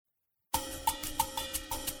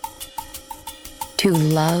To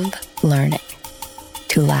love learning.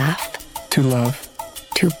 To laugh. To love.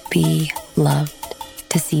 To be loved.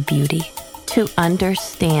 To see beauty. To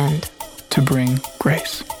understand. To bring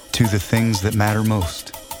grace. To the things that matter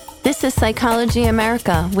most. This is Psychology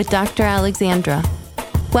America with Dr. Alexandra.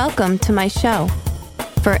 Welcome to my show.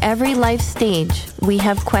 For every life stage, we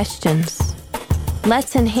have questions.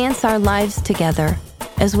 Let's enhance our lives together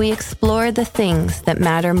as we explore the things that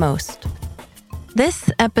matter most. This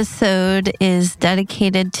episode is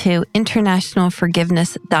dedicated to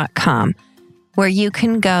internationalforgiveness.com, where you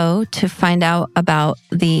can go to find out about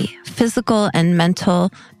the physical and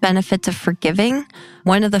mental benefits of forgiving.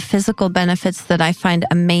 One of the physical benefits that I find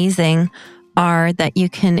amazing are that you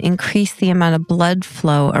can increase the amount of blood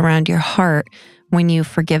flow around your heart when you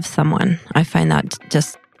forgive someone. I find that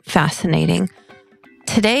just fascinating.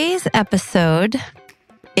 Today's episode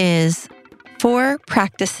is 4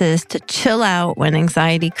 practices to chill out when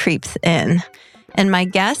anxiety creeps in. And my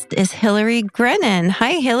guest is Hillary Grennan.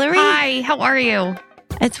 Hi, Hillary. Hi, how are you?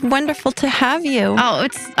 It's wonderful to have you. Oh,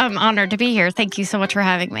 I'm honored to be here. Thank you so much for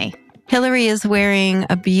having me. Hillary is wearing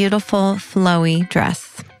a beautiful flowy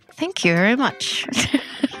dress. Thank you very much.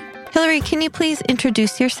 Hillary, can you please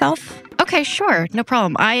introduce yourself? Okay, sure. No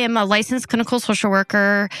problem. I am a licensed clinical social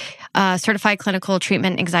worker, certified clinical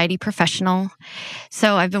treatment anxiety professional.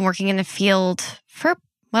 So I've been working in the field for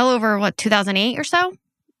well over, 2008 or so?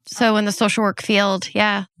 So in the social work field,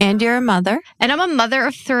 yeah. And you're a mother. And I'm a mother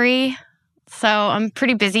of 3. So I'm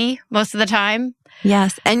pretty busy most of the time.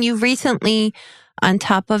 Yes. And you recently, on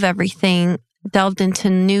top of everything, delved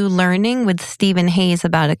into new learning with Stephen Hayes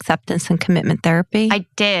about acceptance and commitment therapy. I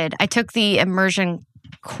did. I took the immersion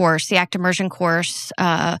course, the ACT immersion course,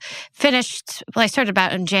 I started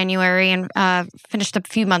about in January and finished a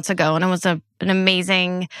few months ago. And it was an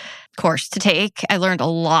amazing course to take. I learned a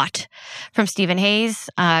lot from Stephen Hayes.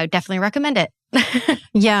 I definitely recommend it.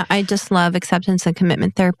 Yeah, I just love acceptance and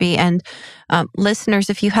commitment therapy. And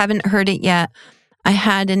listeners, if you haven't heard it yet, I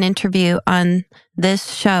had an interview on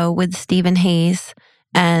this show with Stephen Hayes,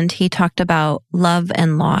 and he talked about love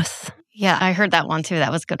and loss. Yeah, I heard that one too.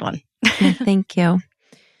 That was a good one. Yeah, thank you.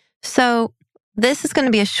 So this is going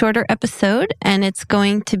to be a shorter episode, and it's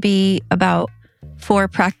going to be about 4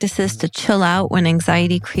 practices to chill out when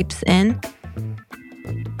anxiety creeps in.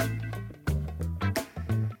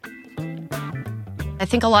 I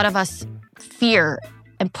think a lot of us fear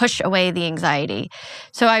and push away the anxiety.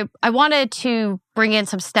 So I wanted to bring in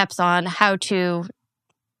some steps on how to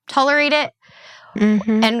tolerate it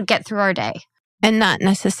and get through our day. And not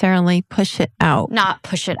necessarily push it out. Not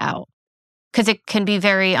push it out. Because it can be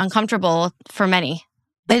very uncomfortable for many.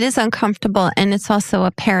 It is uncomfortable. And it's also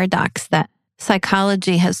a paradox that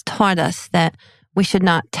psychology has taught us that we should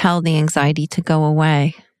not tell the anxiety to go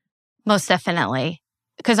away. Most definitely.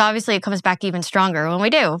 Because obviously it comes back even stronger when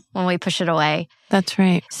we push it away. That's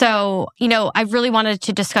right. So, I really wanted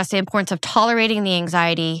to discuss the importance of tolerating the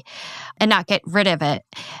anxiety and not get rid of it.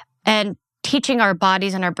 And teaching our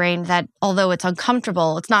bodies and our brain that although it's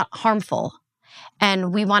uncomfortable, it's not harmful.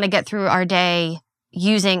 And we want to get through our day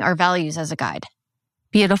using our values as a guide.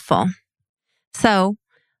 Beautiful. So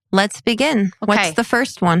let's begin. Okay. What's the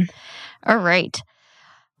first one? All right.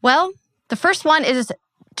 Well, the first one is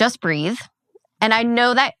just breathe. And I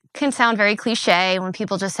know that can sound very cliche when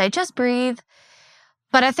people just say, just breathe.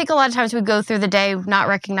 But I think a lot of times we go through the day not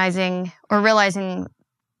recognizing or realizing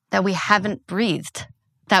that we haven't breathed,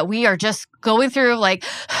 that we are just going through like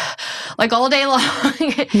all day long.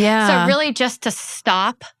 Yeah. So really just to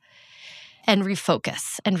stop and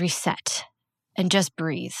refocus and reset and just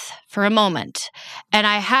breathe for a moment. And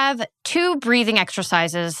I have 2 breathing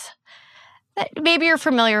exercises that maybe you're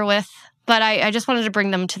familiar with, but I just wanted to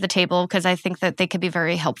bring them to the table because I think that they could be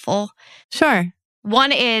very helpful. Sure.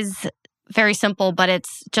 One is very simple, but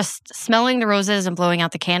it's just smelling the roses and blowing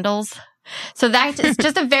out the candles. So that is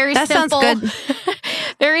just a very that simple, sounds good.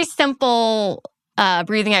 very simple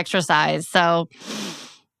breathing exercise. So,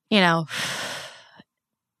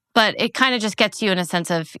 but it kind of just gets you in a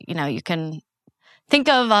sense of, you can think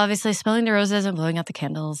of obviously smelling the roses and blowing out the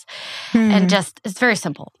candles and just, it's very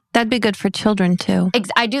simple. That'd be good for children too.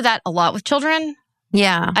 I do that a lot with children.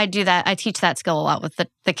 Yeah. I do that. I teach that skill a lot with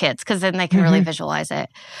the kids because then they can really visualize it.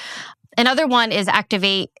 Another one is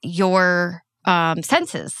activate your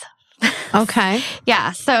senses. Okay.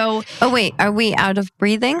 Yeah. So. Oh, wait. Are we out of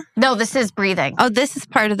breathing? No, this is breathing. Oh, this is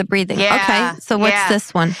part of the breathing. Yeah. Okay. So what's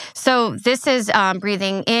this one? So this is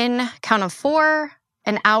breathing in, count of 4,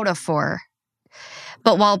 and out of 4.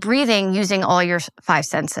 But while breathing, using all your 5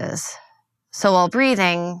 senses. So while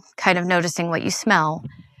breathing, kind of noticing what you smell,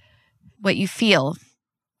 what you feel,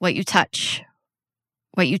 what you touch,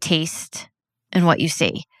 what you taste, in what you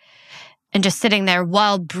see. And just sitting there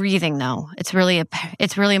while breathing, though. It's really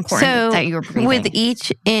important that you're breathing. With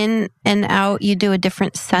each in and out, you do a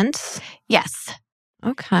different sense? Yes.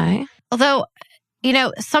 Okay. Although,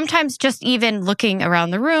 sometimes just even looking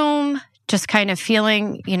around the room, just kind of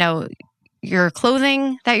feeling, your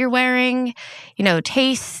clothing that you're wearing,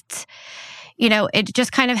 taste, it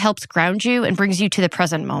just kind of helps ground you and brings you to the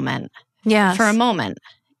present moment. Yes. For a moment,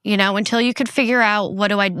 until you could figure out, what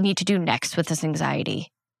do I need to do next with this anxiety?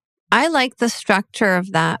 I like the structure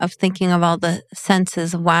of that, of thinking of all the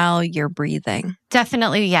senses while you're breathing.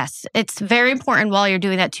 Definitely, yes. It's very important while you're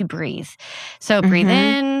doing that to breathe. So breathe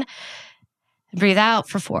in, breathe out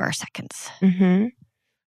for 4 seconds. Mm-hmm.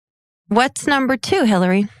 What's number 2,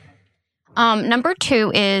 Hillary? Number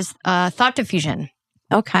 2 is thought diffusion.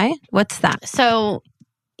 Okay. What's that? So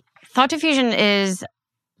thought diffusion is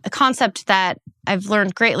a concept that I've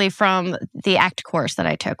learned greatly from the ACT course that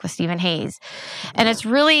I took with Stephen Hayes. And it's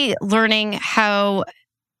really learning how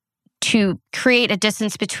to create a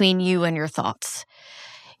distance between you and your thoughts.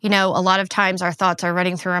 A lot of times our thoughts are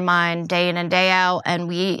running through our mind day in and day out, and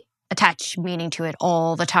we attach meaning to it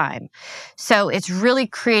all the time. So it's really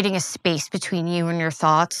creating a space between you and your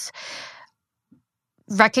thoughts,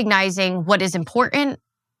 recognizing what is important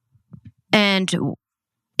and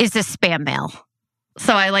is this spam mail?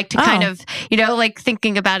 So I like to kind of, like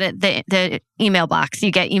thinking about it, the email box. You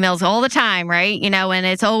get emails all the time, right? And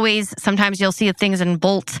it's always, sometimes you'll see things in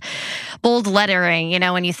bold lettering,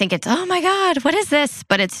 and you think it's, oh my God, what is this?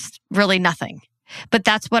 But it's really nothing. But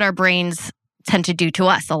that's what our brains tend to do to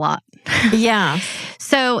us a lot. Yeah.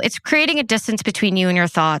 So it's creating a distance between you and your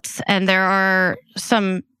thoughts. And there are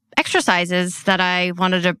some exercises that I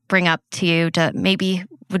wanted to bring up to you to maybe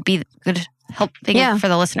would be good helping for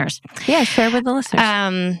the listeners. Yeah, share with the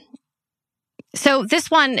listeners. So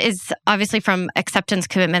this one is obviously from Acceptance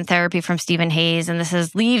Commitment Therapy from Stephen Hayes, and this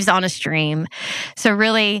is Leaves on a Stream. So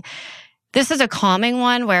really, this is a calming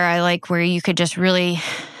one where you could just really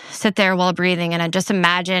sit there while breathing and just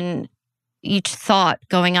imagine each thought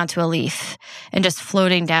going onto a leaf and just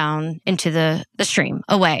floating down into the stream,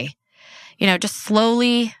 away. Just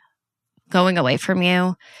slowly going away from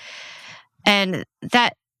you. And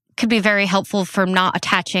that could be very helpful for not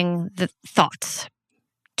attaching the thoughts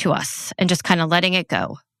to us and just kind of letting it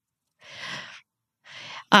go.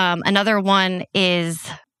 Another one is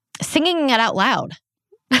singing it out loud.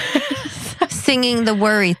 Singing the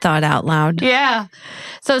worry thought out loud. Yeah.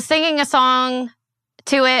 So singing a song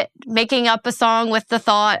to it, making up a song with the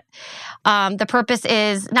thought. The purpose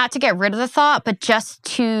is not to get rid of the thought, but just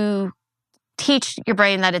to teach your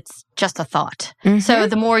brain that it's just a thought. Mm-hmm. So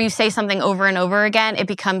the more you say something over and over again, it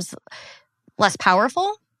becomes less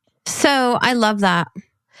powerful. So I love that.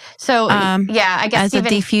 So I guess as a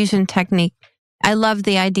diffusion technique, I love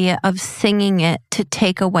the idea of singing it to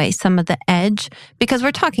take away some of the edge, because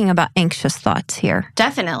we're talking about anxious thoughts here.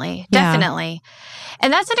 Definitely.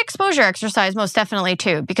 And that's an exposure exercise, most definitely,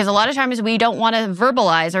 too, because a lot of times we don't want to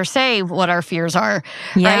verbalize or say what our fears are,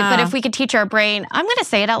 right? But if we could teach our brain, I'm going to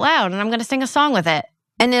say it out loud and I'm going to sing a song with it.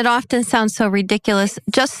 And it often sounds so ridiculous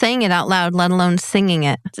just saying it out loud, let alone singing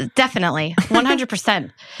it. Definitely.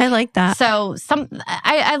 100%. I like that. So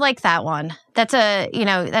I like that one. That's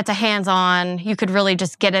a hands-on, you could really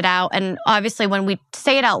just get it out. And obviously when we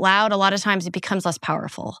say it out loud, a lot of times it becomes less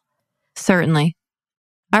powerful. Certainly.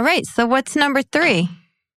 All right. So what's number 3?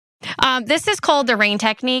 This is called the RAIN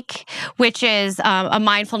technique, which is a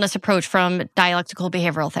mindfulness approach from dialectical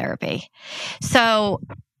behavioral therapy. So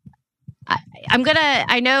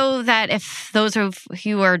I know that if those of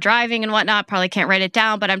you who are driving and whatnot probably can't write it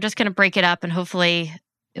down, but I'm just going to break it up and hopefully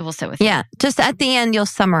it will sit with you. Yeah. Just at the end, you'll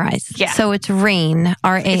summarize. Yeah. So it's RAIN,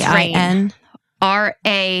 R-A-I-N.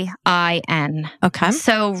 R-A-I-N. Okay.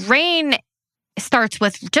 So RAIN starts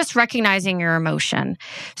with just recognizing your emotion.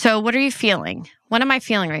 So what are you feeling? What am I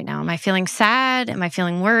feeling right now? Am I feeling sad? Am I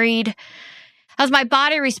feeling worried? How's my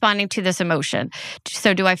body responding to this emotion?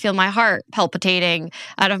 So do I feel my heart palpitating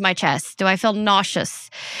out of my chest? Do I feel nauseous?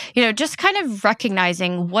 Just kind of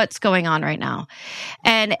recognizing what's going on right now.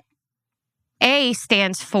 And A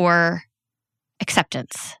stands for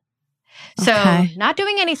acceptance. So not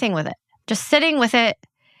doing anything with it, just sitting with it,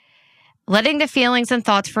 letting the feelings and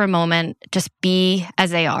thoughts for a moment just be as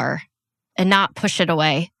they are and not push it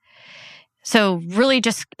away. So really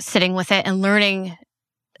just sitting with it and learning.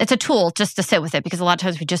 It's a tool just to sit with it, because a lot of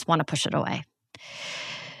times we just want to push it away.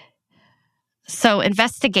 So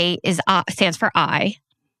investigate stands for I.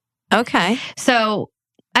 Okay. So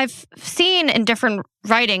I've seen in different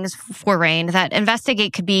writings for RAIN that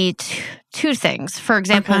investigate could be two things. For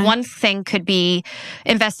example, one thing could be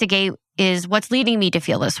investigate is what's leading me to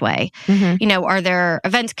feel this way. Mm-hmm. Are there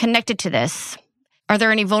events connected to this? Are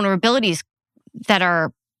there any vulnerabilities that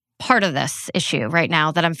are part of this issue right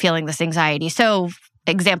now that I'm feeling this anxiety? So,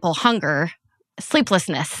 example, hunger,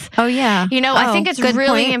 sleeplessness. Oh, yeah. I think it's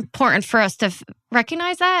really point. important for us to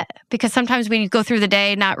recognize that, because sometimes we go through the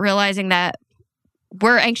day not realizing that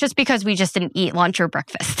we're anxious because we just didn't eat lunch or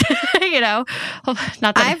breakfast, Not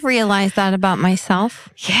that I've realized that about myself.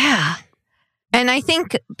 Yeah. And I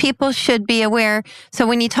think people should be aware. So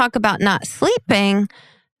when you talk about not sleeping,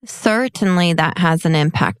 certainly that has an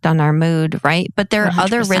impact on our mood, right? But there are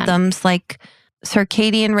other 100%. rhythms like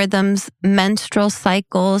circadian rhythms, menstrual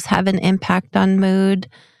cycles have an impact on mood.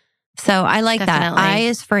 So I like Definitely. that. I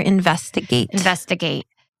is for investigate. Investigate.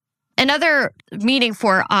 Another meaning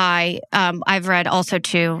for I've read also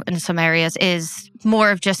too in some areas, is more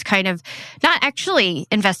of just kind of not actually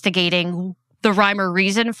investigating the rhyme or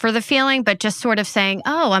reason for the feeling, but just sort of saying,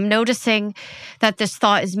 oh, I'm noticing that this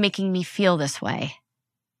thought is making me feel this way.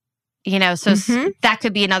 So that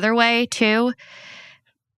could be another way too.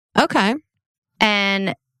 Okay.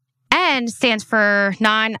 And N stands for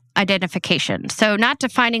non-identification. So not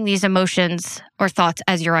defining these emotions or thoughts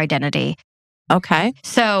as your identity. Okay.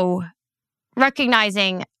 So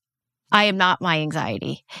recognizing I am not my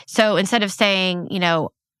anxiety. So instead of saying,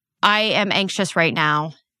 I am anxious right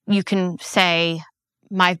now, you can say,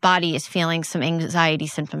 my body is feeling some anxiety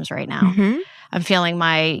symptoms right now. Mm-hmm. I'm feeling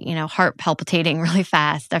my, heart palpitating really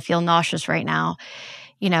fast. I feel nauseous right now.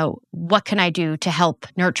 What can I do to help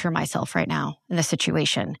nurture myself right now in this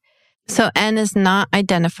situation? So N is not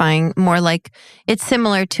identifying, more like it's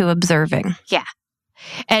similar to observing. Yeah.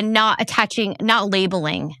 And not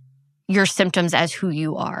labeling your symptoms as who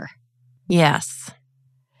you are. Yes.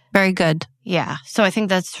 Very good. Yeah. So I think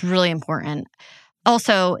that's really important.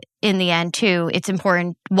 Also, in the end, too, it's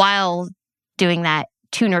important while doing that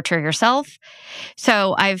to nurture yourself.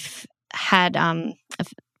 So I've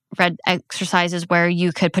read exercises where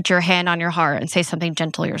you could put your hand on your heart and say something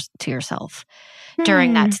gentle to yourself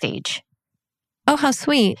during that stage. Oh, how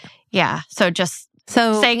sweet. Yeah. So just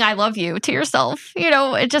saying I love you to yourself,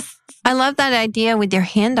 it just... I love that idea with your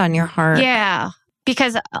hand on your heart. Yeah.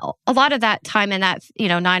 Because a lot of that time in that,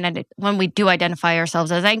 when we do identify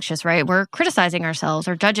ourselves as anxious, right, we're criticizing ourselves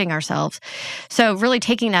or judging ourselves. So really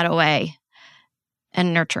taking that away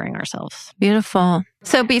and nurturing ourselves. Beautiful.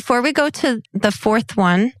 So before we go to the fourth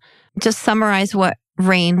one, just summarize what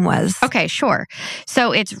RAIN was. Okay, sure.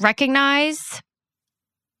 So it's recognize,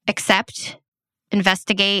 accept,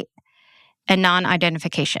 investigate, and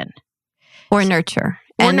non-identification. Or nurture.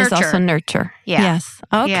 Or and nurture. is also nurture. Yeah. Yes.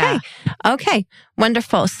 Okay. Yeah. Okay.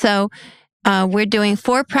 Wonderful. So we're doing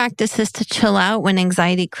 4 practices to chill out when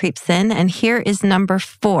anxiety creeps in. And here is number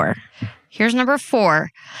 4. Here's number 4.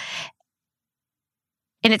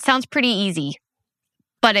 And it sounds pretty easy,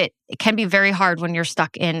 but it can be very hard when you're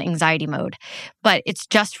stuck in anxiety mode. But it's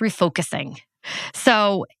just refocusing.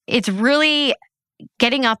 So it's really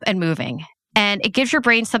getting up and moving. And it gives your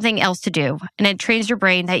brain something else to do. And it trains your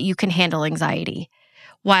brain that you can handle anxiety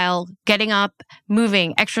while getting up,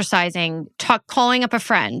 moving, exercising, calling up a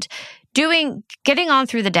friend, getting on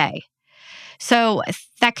through the day. So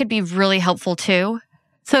that could be really helpful too.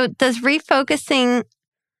 So does refocusing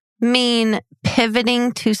mean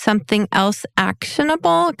pivoting to something else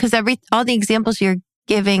actionable? Because all the examples you're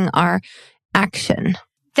giving are action.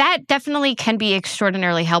 That definitely can be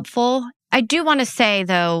extraordinarily helpful. I do want to say,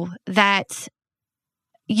 though, that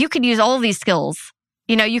you could use all of these skills.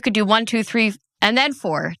 You could do 1, 2, 3, and then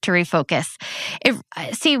 4 to refocus.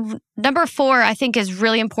 Number 4, I think, is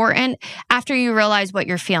really important after you realize what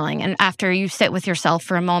you're feeling and after you sit with yourself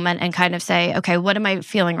for a moment and kind of say, okay, what am I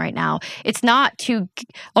feeling right now? It's not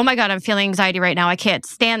oh my God, I'm feeling anxiety right now. I can't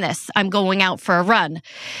stand this. I'm going out for a run.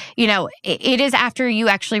 It is after you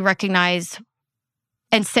actually recognize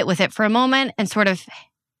and sit with it for a moment and sort of...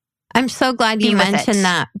 I'm so glad you mentioned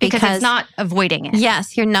that because it's not avoiding it.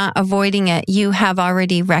 Yes, you're not avoiding it. You have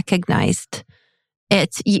already recognized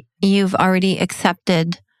it. You've already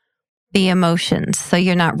accepted the emotions, so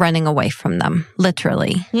you're not running away from them,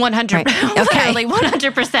 literally. 100%. Right. Okay. Literally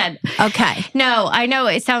 100%. Okay. No, I know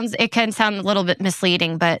it can sound a little bit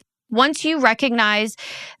misleading, but once you recognize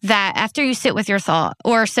that after you sit with your thought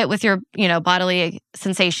or sit with your, bodily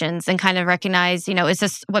sensations and kind of recognize,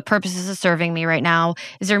 what purpose is this serving me right now?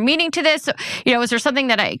 Is there meaning to this? Is there something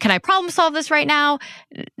can I problem solve this right now?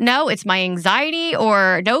 No, it's my anxiety,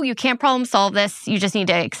 or no, you can't problem solve this. You just need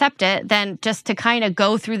to accept it. Then just to kind of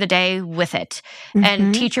go through the day with it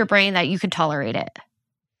and teach your brain that you can tolerate it.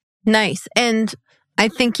 Nice. And I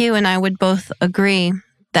think you and I would both agree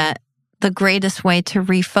that the greatest way to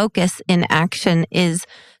refocus in action is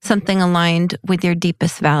something aligned with your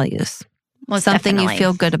deepest values. Most something definitely. you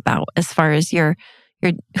feel good about as far as your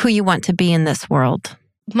who you want to be in this world.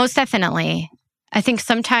 Most definitely. I think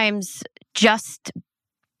sometimes just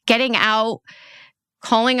getting out,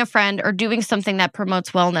 calling a friend, or doing something that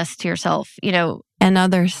promotes wellness to yourself, And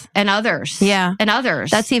others. and others. Yeah. And others.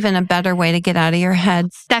 That's even a better way to get out of your head.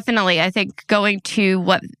 Definitely. I think going to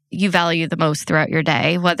what you value the most throughout your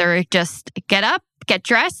day, whether it just get up, get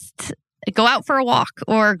dressed, go out for a walk,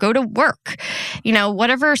 or go to work,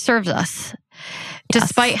 whatever serves us,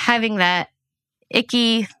 despite having that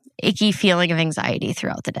icky feeling of anxiety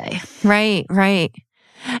throughout the day. Right, right.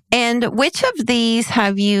 And which of these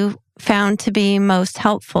have you found to be most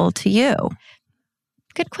helpful to you?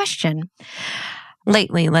 Good question.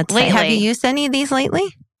 Lately, let's say. Have you used any of these lately?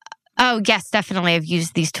 Oh, yes, definitely. I've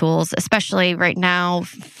used these tools, especially right now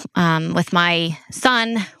with my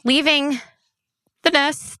son leaving the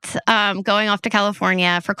nest, going off to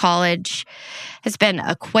California for college. Has been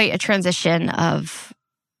quite a transition of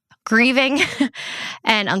grieving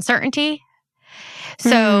and uncertainty.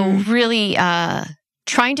 So really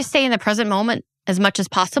trying to stay in the present moment as much as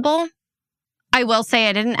possible. I will say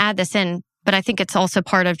I didn't add this in, but I think it's also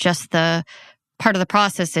part of the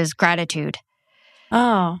process is gratitude.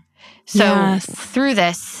 Oh, so yes. Through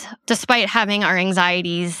this, despite having our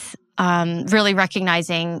anxieties, really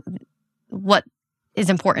recognizing what is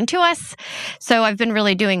important to us. So I've been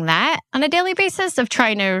really doing that on a daily basis of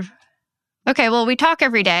trying to, we talk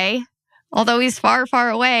every day. Although he's far, far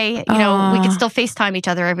away, we can still FaceTime each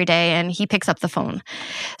other every day and he picks up the phone.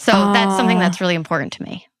 So that's something that's really important to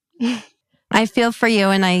me. I feel for you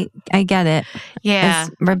and I get it. Yeah.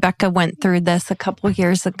 As Rebecca went through this a couple of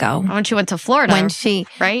years ago. When she went to Florida.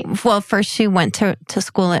 Right? Well, first she went to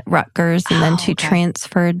school at Rutgers and then she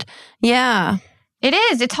transferred. Yeah. It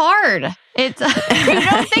is. It's hard. It's, you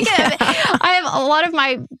don't think it. I have a lot of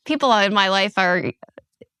my people in my life are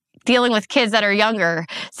dealing with kids that are younger.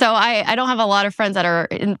 So I don't have a lot of friends that are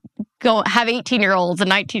have 18-year-olds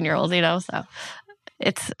and 19-year-olds, so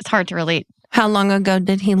it's hard to relate. How long ago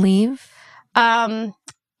did he leave? In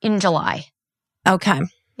July. Okay.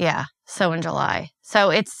 Yeah. So in July.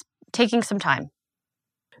 So it's taking some time.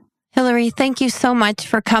 Hillary, thank you so much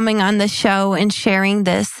for coming on the show and sharing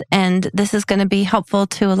this. And this is going to be helpful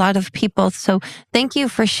to a lot of people. So thank you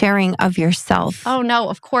for sharing of yourself. Oh, no,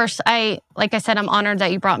 of course. Like I said, I'm honored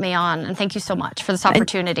that you brought me on. And thank you so much for this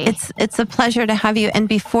opportunity. It's a pleasure to have you. And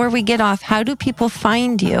before we get off, how do people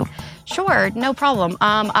find you? Sure, no problem.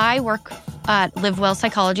 I work at Live Well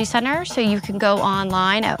Psychology Center. So you can go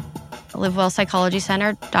online at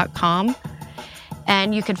livewellpsychologycenter.com.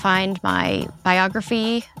 And you can find my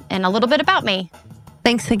biography and a little bit about me.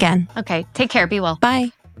 Thanks again. Okay, take care. Be well.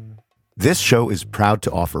 Bye. This show is proud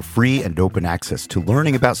to offer free and open access to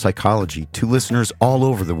learning about psychology to listeners all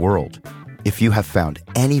over the world. If you have found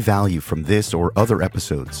any value from this or other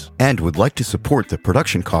episodes and would like to support the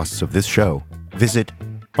production costs of this show, visit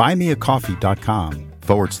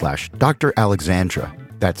buymeacoffee.com/Dr. Alexandra.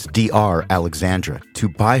 That's Dr. Alexandra to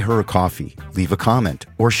buy her a coffee, leave a comment,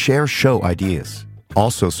 or share show ideas.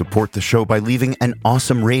 Also support the show by leaving an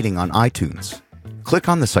awesome rating on iTunes. Click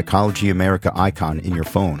on the Psychology America icon in your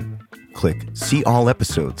phone. Click See All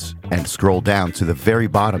Episodes and scroll down to the very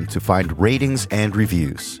bottom to find ratings and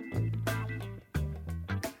reviews.